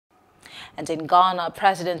And in Ghana,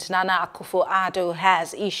 President Nana Akufo-Addo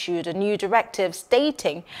has issued a new directive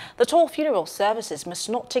stating that all funeral services must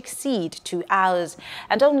not exceed 2 hours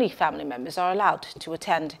and only family members are allowed to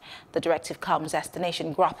attend. The directive comes as the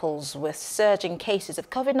nation grapples with surging cases of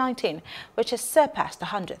COVID-19, which has surpassed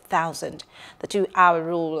 100,000. The 2-hour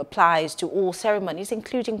rule applies to all ceremonies,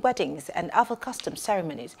 including weddings and other custom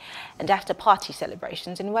ceremonies, and after-party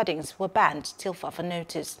celebrations and weddings were banned till further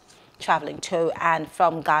notice. Travelling to and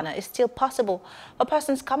from Ghana is still possible, but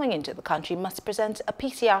persons coming into the country must present a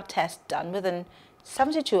PCR test done within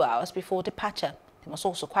 72 hours before departure. They must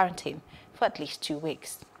also quarantine for at least 2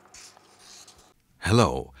 weeks.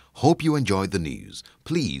 Hello, hope you enjoyed the news.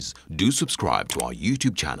 Please do subscribe to our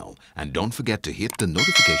YouTube channel and don't forget to hit the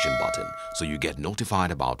notification button so you get notified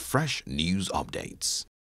about fresh news updates.